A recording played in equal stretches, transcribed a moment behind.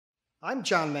I'm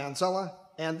John Manzella,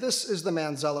 and this is the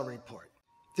Manzella Report.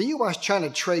 The U.S.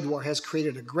 China trade war has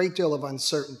created a great deal of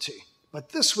uncertainty, but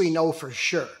this we know for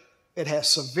sure. It has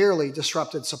severely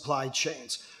disrupted supply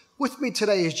chains. With me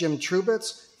today is Jim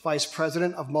Trubits, Vice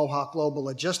President of Mohawk Global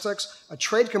Logistics, a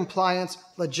trade compliance,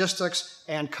 logistics,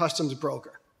 and customs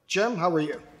broker. Jim, how are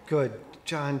you? Good.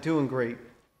 John, doing great.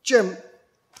 Jim,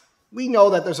 we know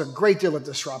that there's a great deal of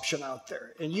disruption out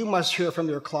there, and you must hear from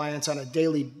your clients on a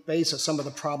daily basis some of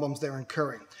the problems they're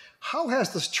incurring. How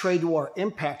has this trade war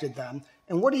impacted them,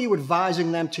 and what are you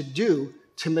advising them to do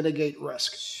to mitigate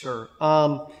risk? Sure.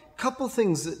 Couple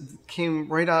things that came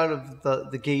right out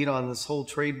of the gate on this whole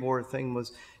trade war thing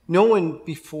was no one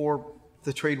before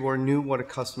the trade war knew what a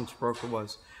customs broker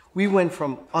was. We went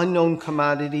from unknown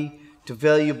commodity to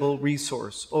valuable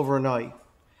resource overnight.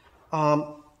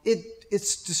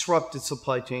 It's disrupted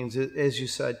supply chains, as you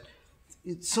said.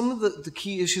 Some of the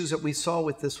key issues that we saw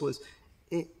with this was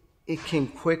it came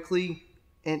quickly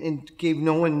and gave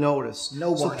no one notice.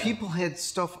 No so warning. People had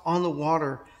stuff on the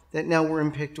water that now were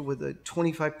impacted with a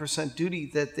 25% duty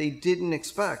that they didn't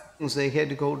expect. They had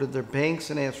to go to their banks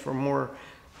and ask for more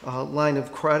line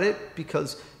of credit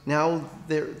because now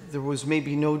there was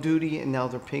maybe no duty and now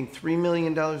they're paying $3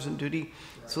 million in duty.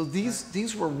 So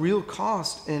these were real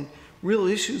costs and real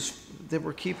issues that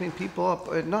were keeping people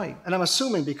up at night. And I'm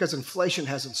assuming because inflation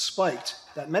hasn't spiked,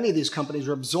 that many of these companies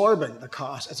are absorbing the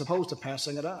cost as opposed to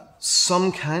passing it on.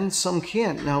 Some can, some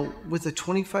can't. Now, with a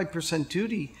 25%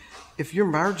 duty, if your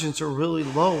margins are really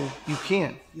low, you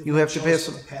can't. You have to pass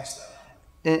them.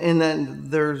 And then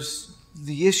there's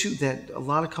the issue that a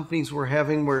lot of companies were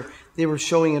having where they were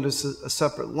showing it as a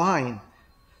separate line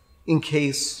in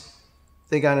case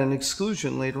they got an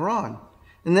exclusion later on.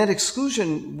 And that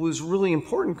exclusion was really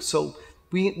important. So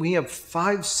we have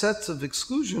 5 sets of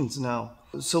exclusions now.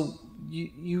 So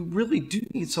you really do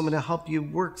need someone to help you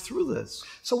work through this.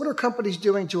 So what are companies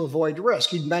doing to avoid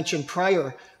risk? You mentioned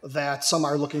prior that some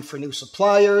are looking for new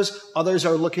suppliers, others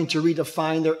are looking to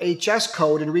redefine their HS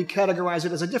code and recategorize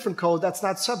it as a different code that's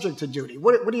not subject to duty.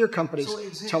 What are your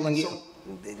companies telling you?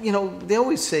 They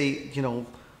always say,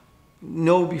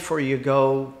 know before you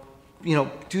go,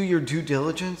 do your due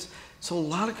diligence. So a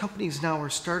lot of companies now are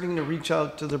starting to reach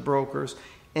out to the brokers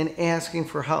and asking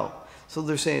for help. So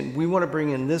they're saying, we want to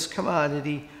bring in this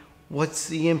commodity, what's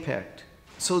the impact?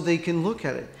 So they can look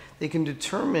at it. They can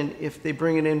determine if they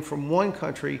bring it in from one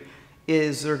country,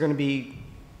 is there going to be,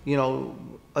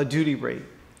 a duty rate?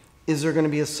 Is there going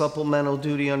to be a supplemental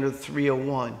duty under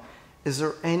 301? Is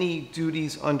there any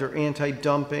duties under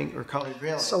anti-dumping or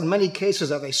countervailing? So in many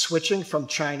cases, are they switching from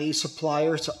Chinese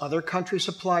suppliers to other country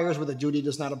suppliers where the duty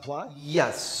does not apply?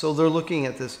 Yes, so they're looking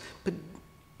at this. But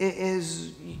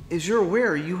as you're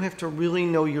aware, you have to really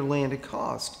know your landed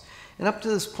cost. And up to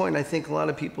this point, I think a lot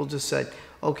of people just said,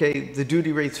 okay, the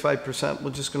duty rate's 5%,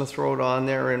 we're just going to throw it on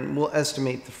there and we'll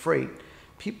estimate the freight.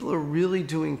 People are really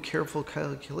doing careful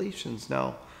calculations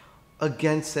now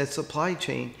against that supply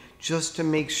chain just to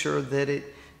make sure that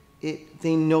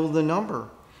they know the number.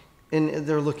 And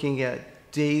they're looking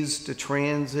at days to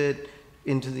transit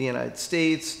into the United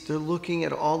States. They're looking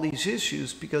at all these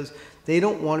issues because they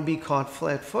don't want to be caught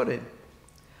flat-footed.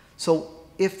 So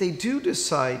if they do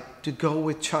decide to go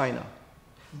with China,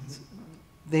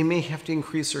 they may have to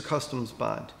increase their customs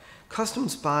bond.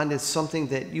 Customs bond is something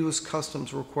that U.S.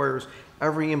 Customs requires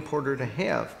every importer to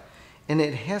have, and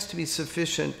it has to be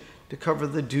sufficient to cover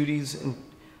the duties and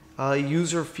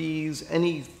user fees,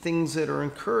 any things that are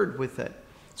incurred with it.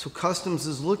 So Customs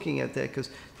is looking at that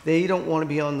because they don't want to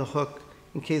be on the hook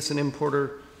in case an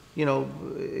importer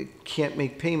can't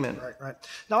make payment. Right.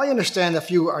 Now, I understand if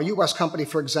a U.S. company,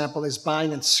 for example, is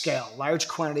buying in scale, large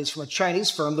quantities from a Chinese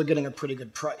firm, they're getting a pretty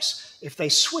good price. If they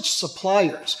switch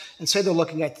suppliers and say they're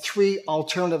looking at 3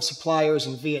 alternative suppliers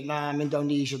in Vietnam,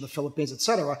 Indonesia, the Philippines,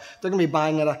 etc., they're going to be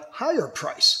buying at a higher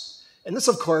price. And this,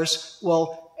 of course,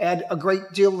 will add a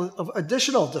great deal of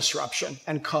additional disruption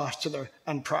and cost to their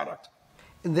end product.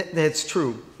 That's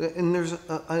true. And there's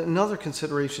another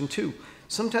consideration, too.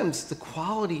 Sometimes the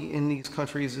quality in these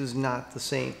countries is not the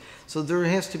same. So there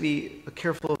has to be a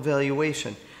careful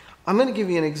evaluation. I'm going to give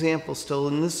you an example still,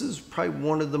 and this is probably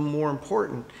one of the more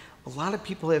important. A lot of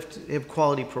people have to have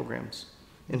quality programs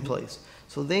in place.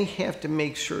 So they have to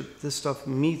make sure this stuff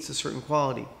meets a certain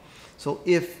quality. So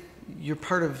if you're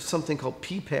part of something called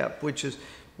PPAP, which is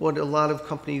what a lot of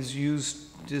companies use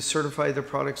to certify their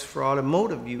products for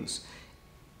automotive use,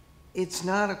 it's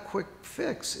not a quick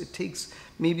fix. It takes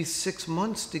maybe 6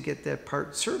 months to get that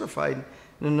part certified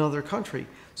in another country.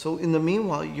 So in the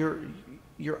meanwhile,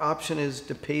 your option is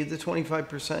to pay the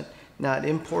 25%, not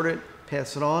import it,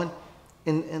 pass it on.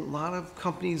 And a lot of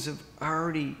companies have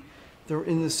already they're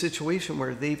in the situation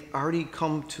where they've already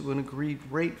come to an agreed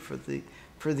rate for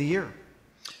the year.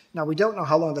 Now, we don't know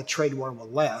how long the trade war will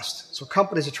last, so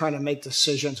companies are trying to make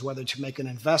decisions whether to make an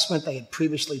investment they had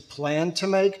previously planned to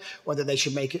make, whether they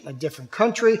should make it in a different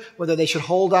country, whether they should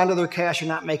hold on to their cash and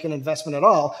not make an investment at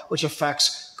all, which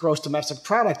affects gross domestic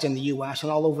product in the U.S.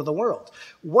 and all over the world.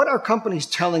 What are companies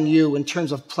telling you in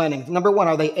terms of planning? Number one,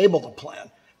 are they able to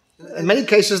plan? In many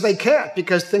cases, they can't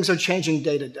because things are changing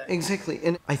day to day. Exactly.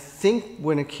 And I think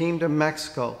when it came to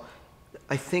Mexico,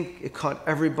 I think it caught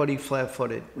everybody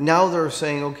flat-footed. Now they're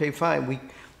saying, okay, fine,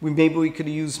 maybe we could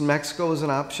use Mexico as an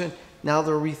option. Now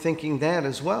they're rethinking that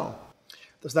as well.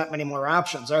 There's not many more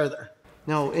options, are there?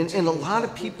 No, and a lot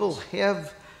of people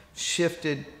have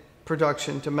shifted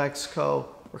production to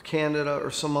Mexico or Canada or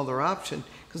some other option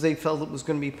because they felt it was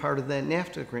going to be part of that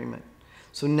NAFTA agreement.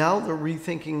 So now they're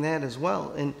rethinking that as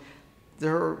well. And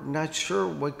they're not sure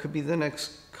what could be the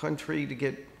next country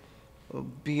to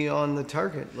be on the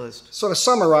target list. So to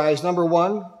summarize, number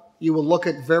one, you will look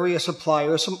at various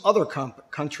suppliers from other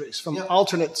countries, from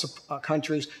alternate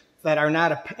countries that are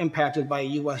not impacted by a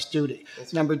U.S. duty.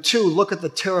 Number two, look at the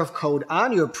tariff code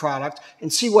on your product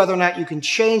and see whether or not you can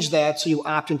change that so you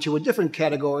opt into a different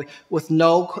category with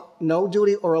no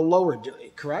duty or a lower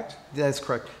duty, correct? That's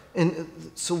correct.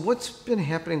 And so what's been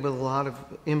happening with a lot of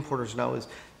importers now is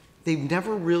they've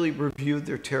never really reviewed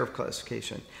their tariff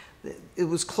classification. It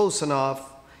was close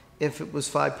enough if it was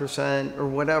 5% or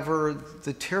whatever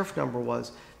the tariff number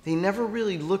was. They never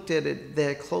really looked at it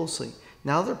that closely.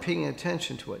 Now they're paying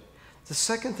attention to it. The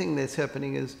second thing that's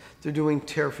happening is they're doing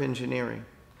tariff engineering.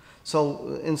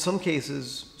 So in some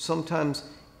cases, sometimes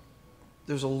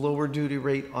there's a lower duty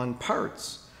rate on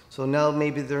parts. So now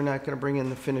maybe they're not going to bring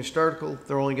in the finished article,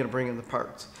 they're only going to bring in the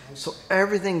parts. So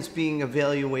everything's being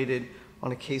evaluated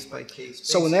on a case-by-case basis.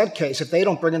 So in that case, if they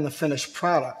don't bring in the finished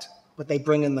product, but they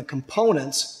bring in the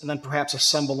components and then perhaps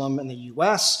assemble them in the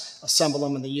U.S., assemble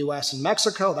them in the U.S. and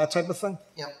Mexico, that type of thing?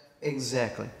 Yep,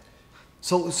 exactly.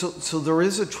 So there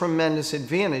is a tremendous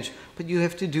advantage, but you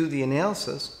have to do the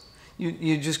analysis.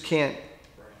 You just can't.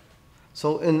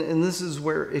 So, and this is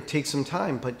where it takes some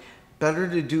time, but better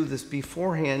to do this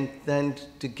beforehand than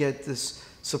to get this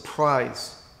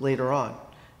surprise later on.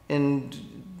 And,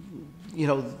 you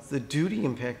know, the duty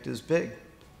impact is big.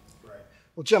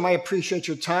 Well, Jim, I appreciate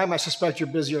your time. I suspect you're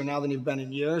busier now than you've been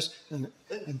in years. And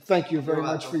thank you very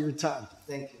much for your time.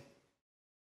 Thank you.